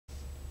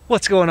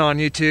What's going on,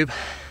 YouTube?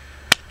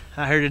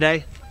 Out here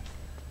today.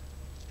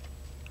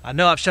 I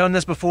know I've shown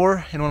this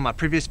before in one of my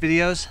previous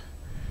videos,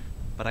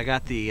 but I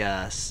got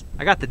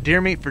the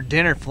deer meat for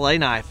dinner fillet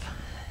knife,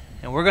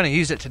 and we're going to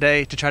use it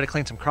today to try to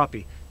clean some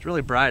crappie. It's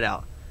really bright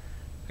out.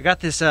 I got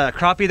this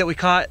crappie that we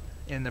caught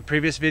in the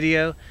previous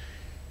video.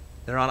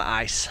 They're on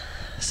ice,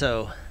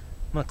 so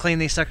I'm going to clean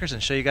these suckers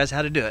and show you guys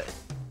how to do it.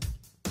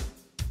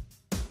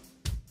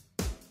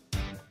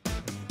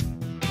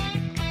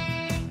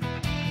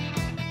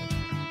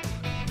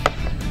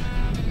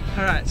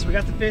 Alright, so we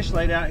got the fish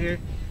laid out here.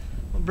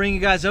 We'll bring you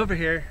guys over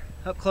here,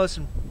 up close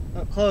and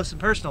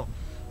personal.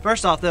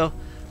 First off though,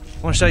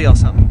 I want to show y'all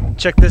something.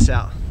 Check this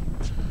out.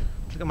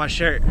 Look at my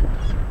shirt.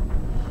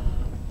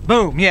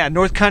 Boom! Yeah,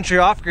 North Country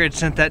Off-Grid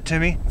sent that to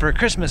me for a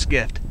Christmas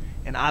gift,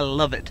 and I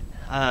love it.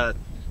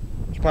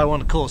 It's probably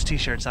one of the coolest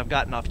t-shirts I've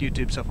gotten off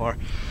YouTube so far.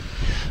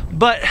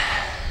 But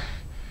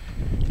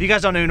if you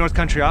guys don't know who North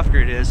Country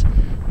Off-Grid is,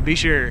 be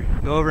sure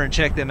go over and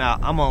check them out.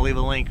 I'm gonna leave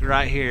a link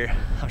right here.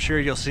 I'm sure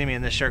you'll see me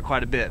in this shirt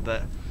quite a bit,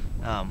 but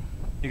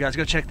you guys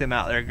go check them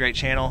out. They're a great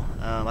channel.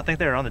 I think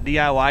they were on the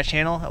DIY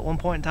channel at one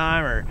point in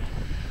time, or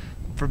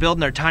for building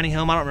their tiny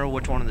home. I don't remember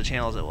which one of the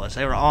channels it was.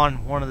 They were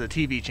on one of the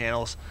TV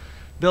channels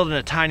building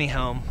a tiny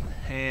home,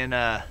 and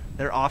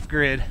they're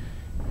off-grid,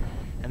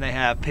 and they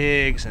have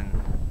pigs and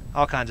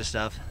all kinds of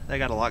stuff. They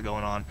got a lot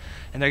going on,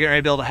 and they're getting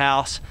ready to build a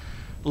house.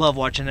 Love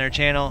watching their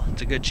channel.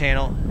 It's a good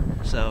channel,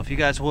 so if you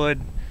guys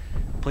would,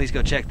 please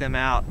go check them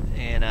out,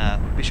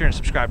 and be sure and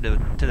subscribe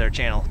to their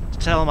channel.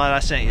 Tell them that I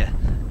sent you.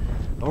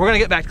 But we're gonna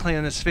get back to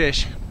cleaning this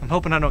fish. I'm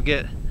hoping I don't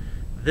get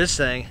this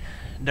thing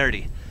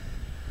dirty.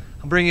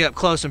 I'll bring you up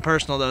close and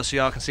personal though, so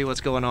y'all can see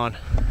what's going on.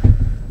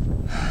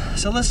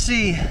 So let's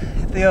see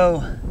if the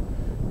old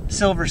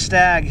silver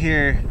stag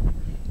here,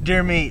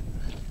 deer meat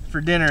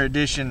for dinner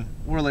edition,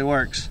 really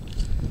works.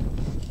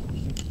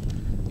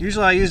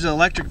 Usually I use an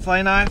electric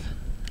fillet knife.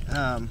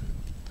 I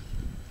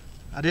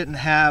didn't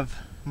have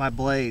my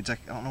blades. I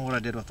don't know what I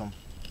did with them,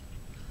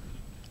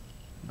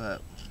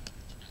 but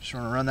just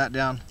want to run that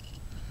down.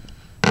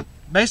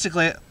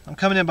 Basically, I'm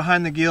coming in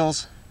behind the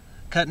gills,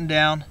 cutting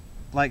down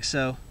like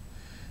so,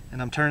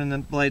 and I'm turning the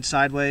blade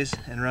sideways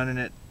and running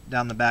it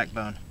down the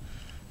backbone.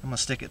 I'm going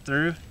to stick it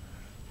through.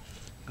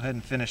 Go ahead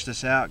and finish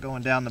this out,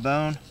 going down the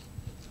bone.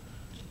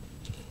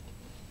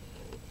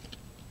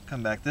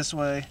 Come back this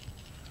way.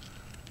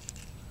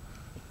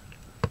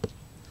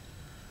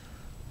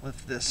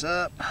 Lift this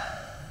up.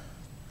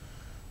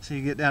 So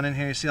you get down in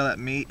here, you see all that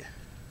meat?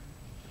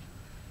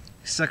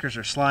 These suckers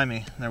are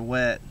slimy, they're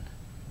wet.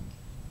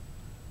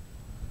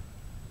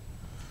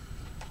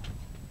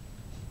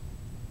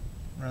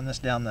 Run this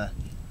down the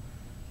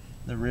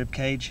rib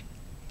cage.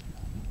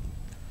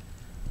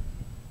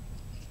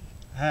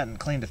 I hadn't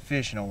cleaned a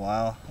fish in a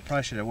while. I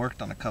probably should have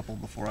worked on a couple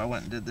before I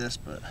went and did this,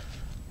 but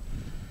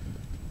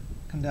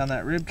come down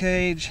that rib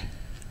cage.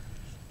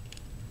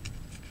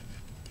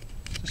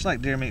 Just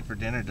like deer meat for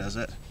dinner does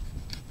it.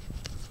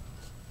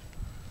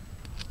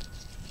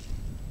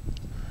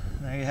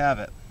 There you have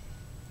it.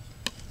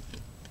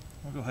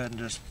 We'll go ahead and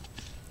just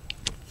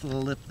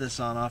flip this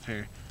on off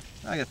here.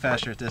 I'll get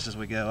faster at this as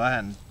we go. I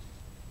hadn't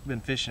been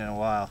fishing in a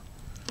while.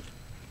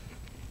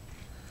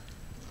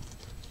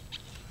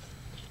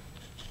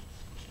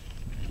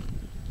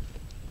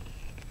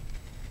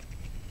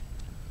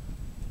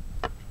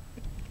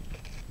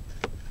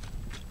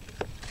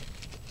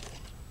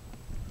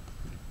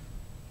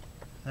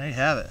 There you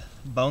have it.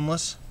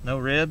 Boneless, no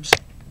ribs,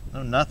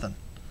 no nothing.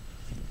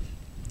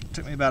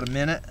 Took me about a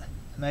minute,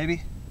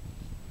 maybe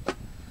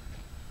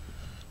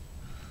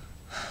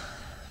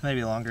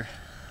longer.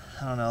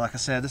 I don't know. Like I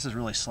said, this is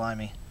really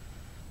slimy.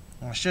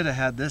 I should have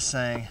had this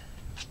thing.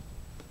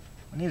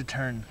 I need to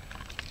turn.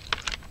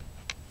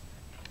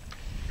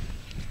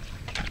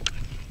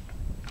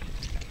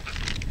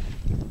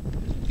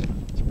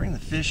 Let's bring the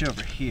fish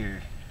over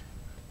here.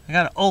 I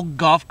got an old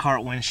golf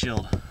cart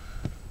windshield.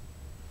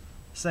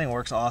 This thing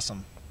works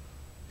awesome.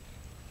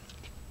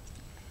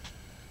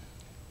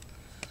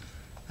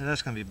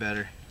 That's gonna be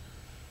better.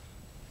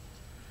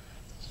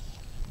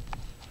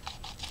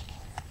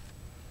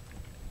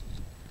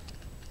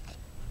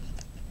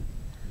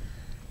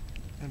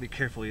 Be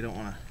careful, you don't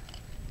want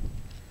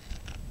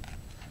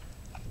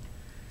to.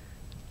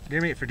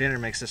 Deer meat for dinner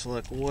makes this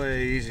look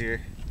way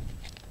easier.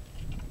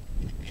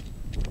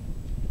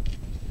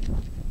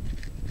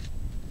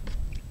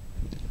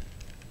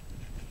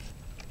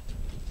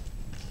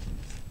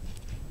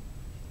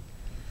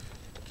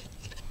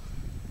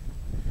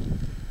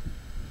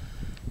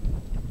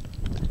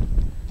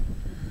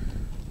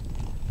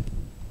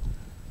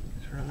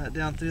 Just run that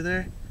down through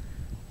there,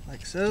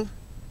 like so.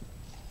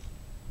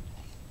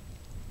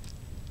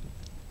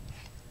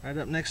 Right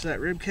up next to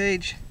that rib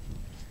cage.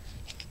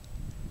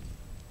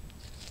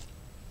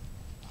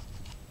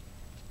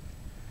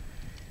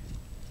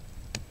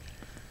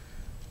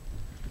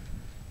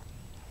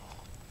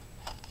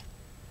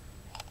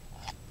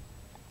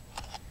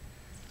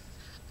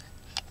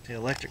 The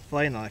electric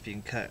fillet knife you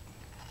can cut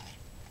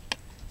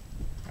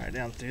right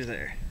down through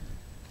there.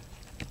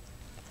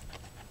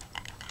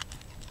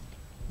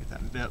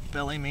 That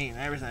belly meat and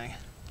everything.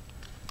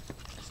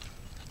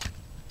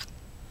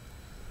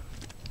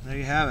 There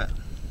you have it.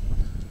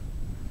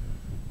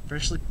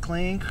 Freshly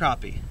cleaned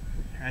crappie,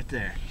 right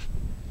there.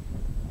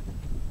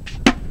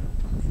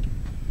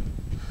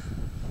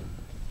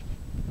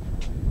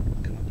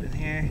 Come up in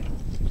here.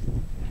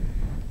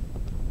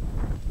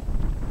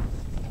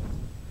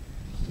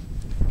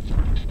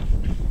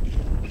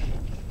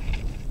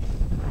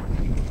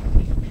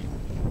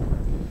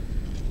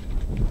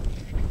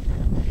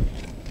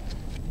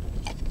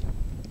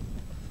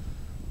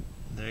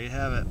 There you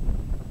have it.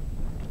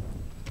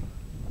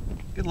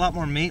 Get a lot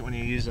more meat when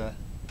you use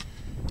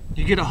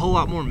you get a whole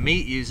lot more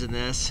meat using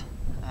this.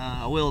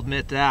 I will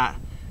admit that,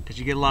 because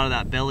you get a lot of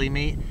that belly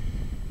meat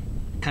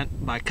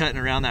by cutting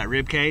around that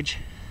rib cage.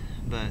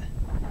 But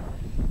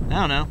I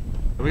don't know.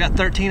 We got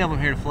 13 of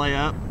them here to fillet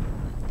up.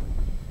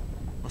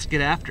 Let's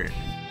get after it.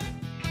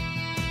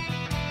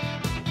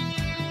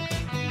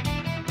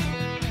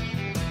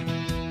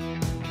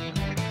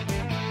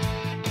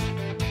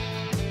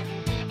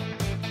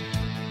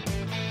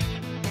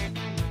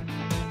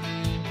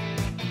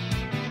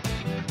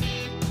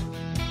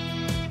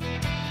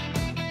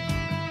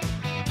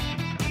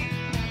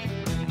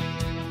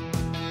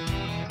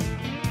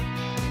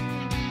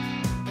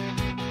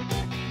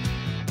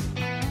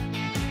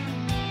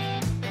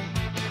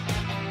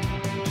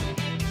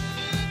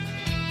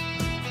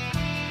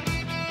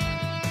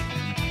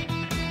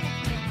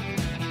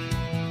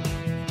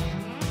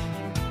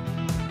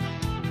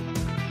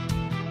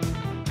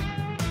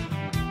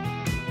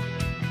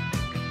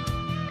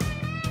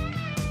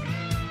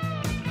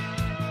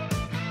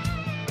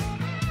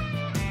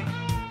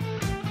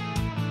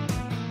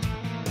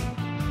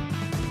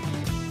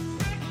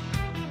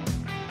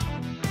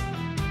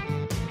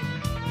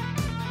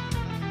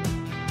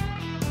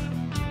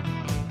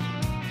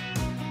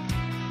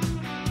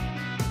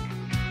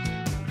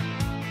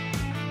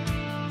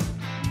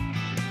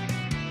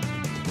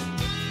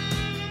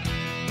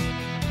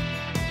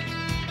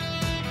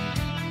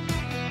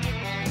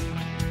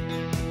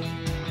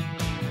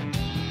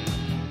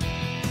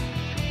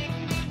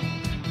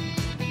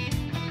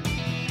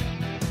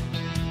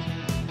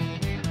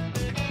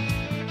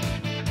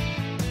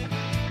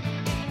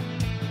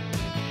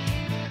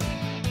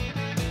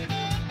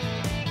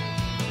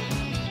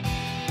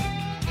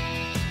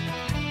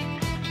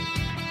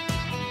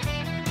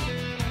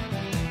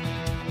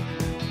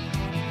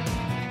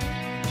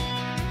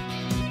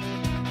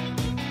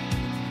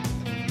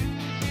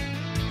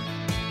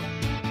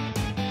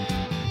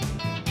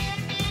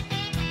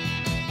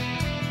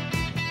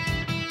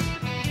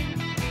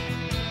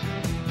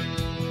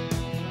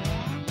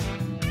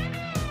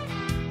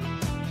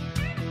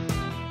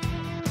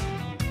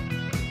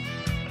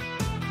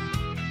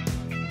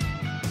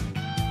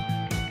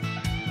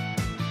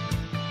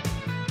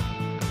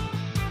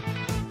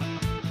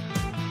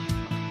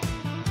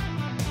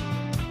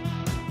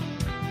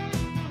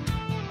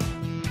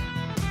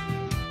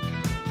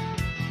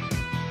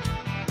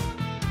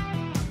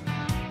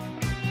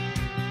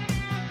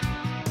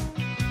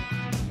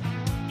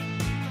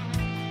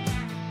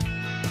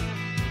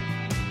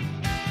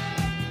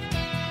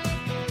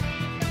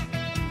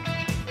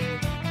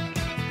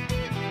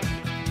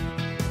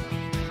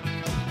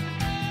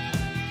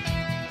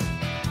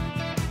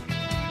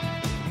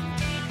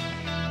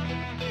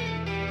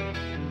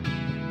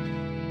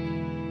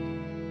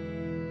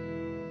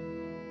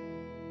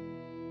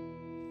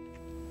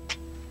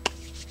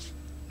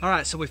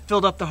 Alright, so we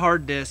filled up the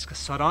hard disk,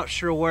 so I'm not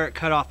sure where it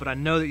cut off, but I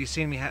know that you've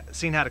seen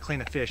how to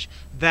clean a fish.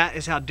 That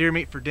is how Deer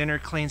Meat for Dinner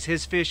cleans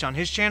his fish on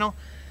his channel.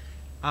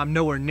 I'm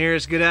nowhere near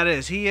as good at it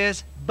as he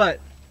is, but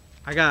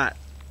I got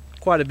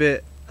quite a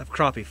bit of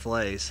crappie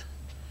fillets.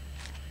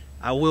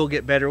 I will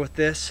get better with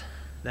this.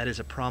 That is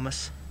a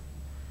promise.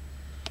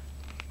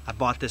 I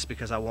bought this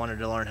because I wanted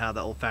to learn how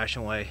the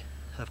old-fashioned way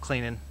of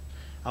cleaning.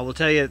 I will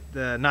tell you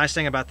the nice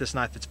thing about this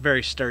knife, it's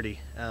very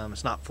sturdy.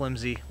 It's not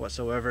flimsy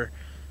whatsoever.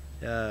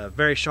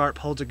 Very sharp,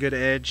 holds a good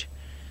edge,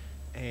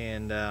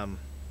 and wasn't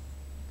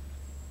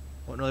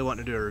really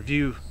wanting to do a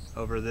review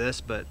over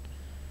this, but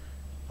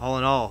all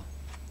in all,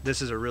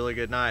 this is a really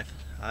good knife.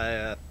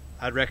 I'd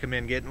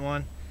recommend getting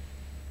one.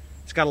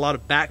 It's got a lot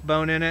of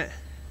backbone in it.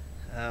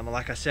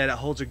 Like I said, it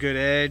holds a good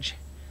edge.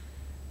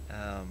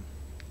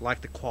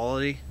 Like the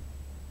quality,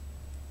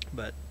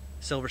 but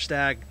Silver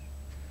Stag,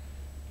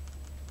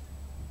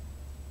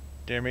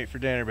 Deer Meat for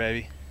Dinner,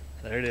 baby.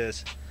 There it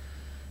is.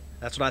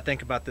 That's what I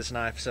think about this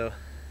knife. So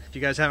if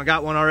you guys haven't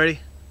got one already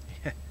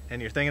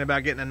and you're thinking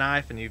about getting a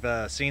knife and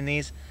you've seen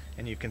these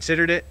and you've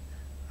considered it,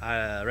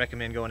 I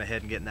recommend going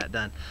ahead and getting that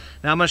done.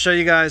 Now I'm going to show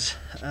you guys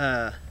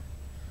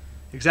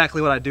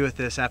exactly what I do with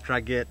this after I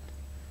get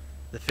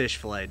the fish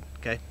filleted.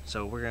 Okay,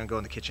 so we're going to go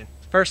in the kitchen.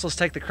 First, let's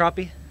take the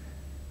crappie.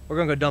 We're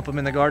going to go dump them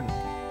in the garden.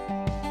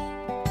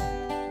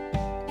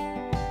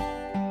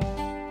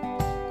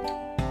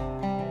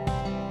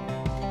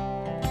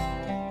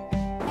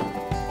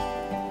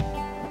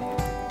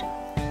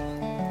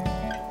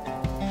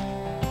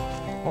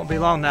 Won't be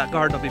long, that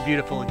garden will be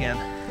beautiful again.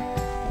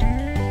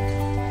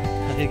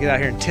 I need to get out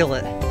here and till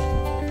it.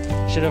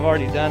 Should have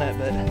already done it,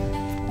 but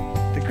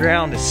the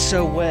ground is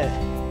so wet.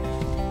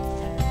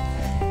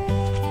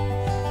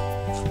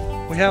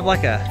 We have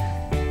like a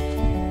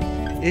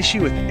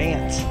issue with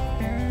ants.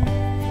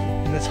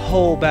 And this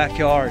whole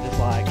backyard is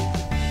like,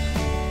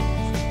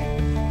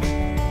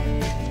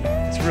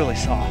 it's really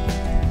soft.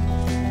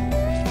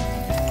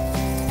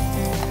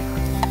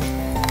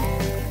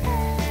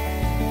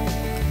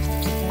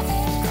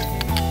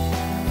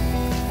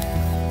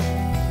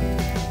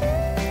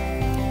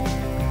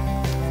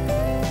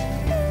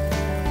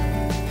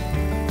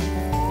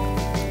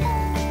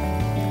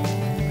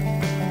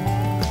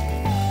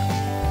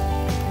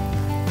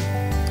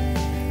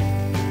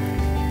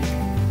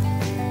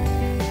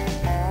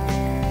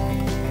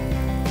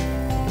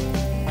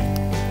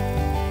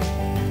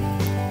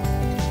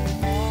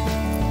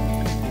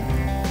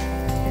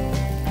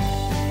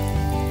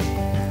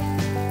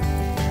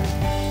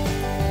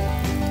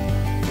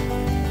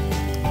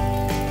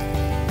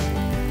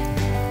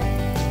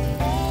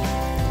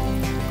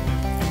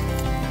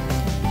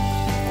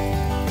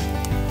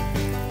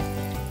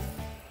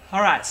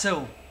 Alright,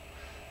 so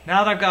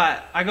now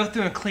that I go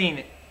through and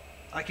clean,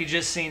 like you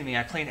just seen me,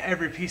 I clean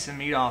every piece of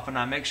meat off and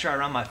I make sure I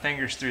run my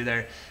fingers through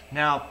there.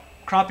 Now,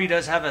 crappie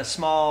does have a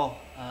small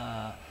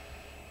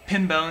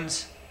pin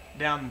bones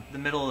down the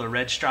middle of the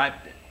red stripe.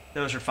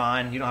 Those are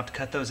fine. You don't have to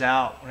cut those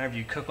out. Whenever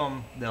you cook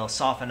them, they'll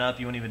soften up.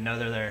 You won't even know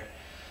they're there.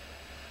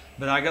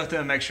 But I go through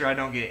and make sure I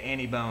don't get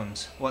any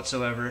bones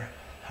whatsoever.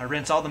 I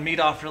rinse all the meat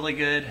off really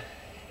good,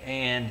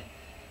 and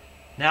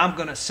now I'm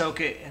going to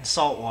soak it in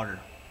salt water.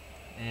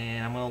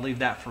 And I'm going to leave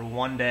that for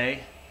 1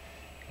 day,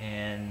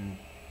 and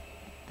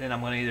then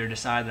I'm going to either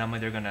decide that I'm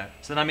either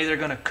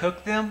going to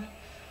cook them,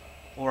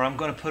 or I'm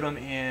going to put them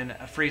in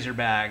a freezer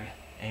bag,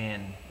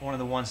 and one of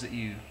the ones that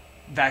you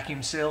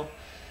vacuum seal,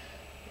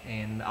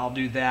 and I'll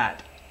do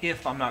that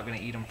if I'm not going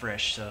to eat them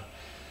fresh. So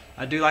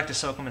I do like to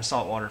soak them in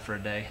salt water for a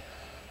day.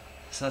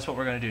 So that's what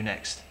we're going to do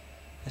next.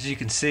 As you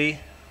can see,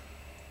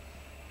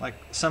 like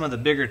some of the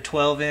bigger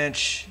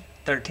 12-inch,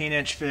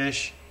 13-inch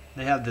fish,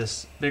 they have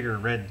this bigger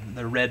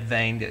red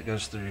vein that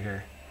goes through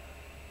here.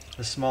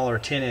 The smaller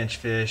 10-inch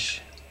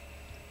fish,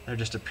 they're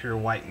just a pure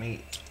white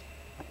meat.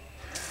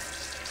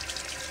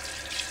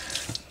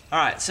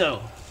 Alright,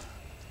 so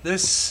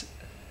this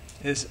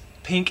is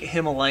pink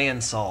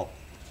Himalayan salt.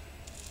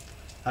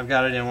 I've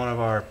got it in one of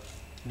our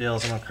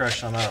deals. I'm going to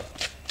crush them up.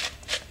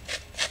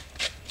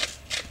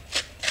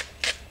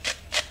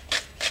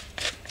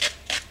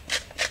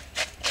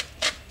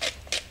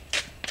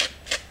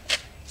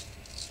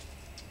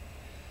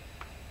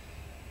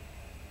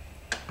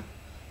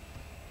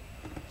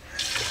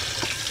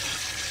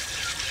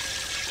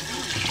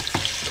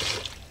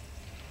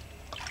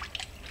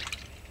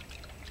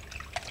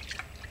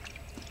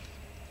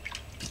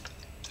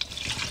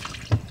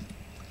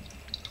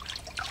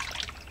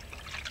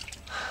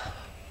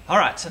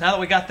 Alright, so now that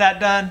we got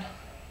that done,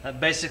 that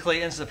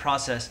basically ends the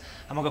process.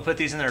 I'm going to go put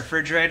these in the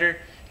refrigerator,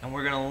 and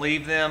we're going to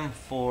leave them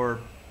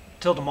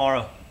till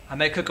tomorrow. I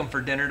may cook them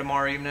for dinner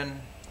tomorrow evening.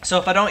 So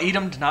if I don't eat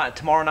them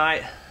tomorrow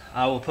night,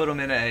 I will put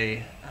them in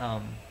a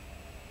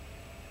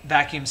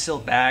vacuum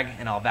sealed bag,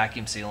 and I'll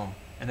vacuum seal them,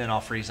 and then I'll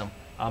freeze them.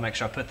 I'll make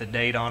sure I put the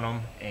date on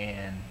them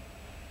and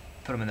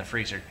put them in the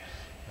freezer,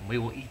 and we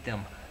will eat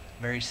them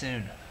very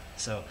soon.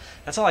 So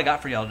that's all I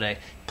got for y'all today.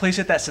 Please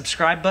hit that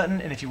subscribe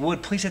button, and if you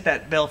would, please hit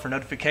that bell for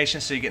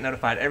notifications so you get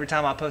notified every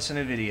time I post a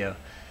new video.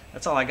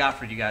 That's all I got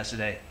for you guys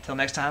today. Till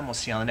next time, we'll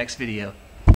see you on the next video.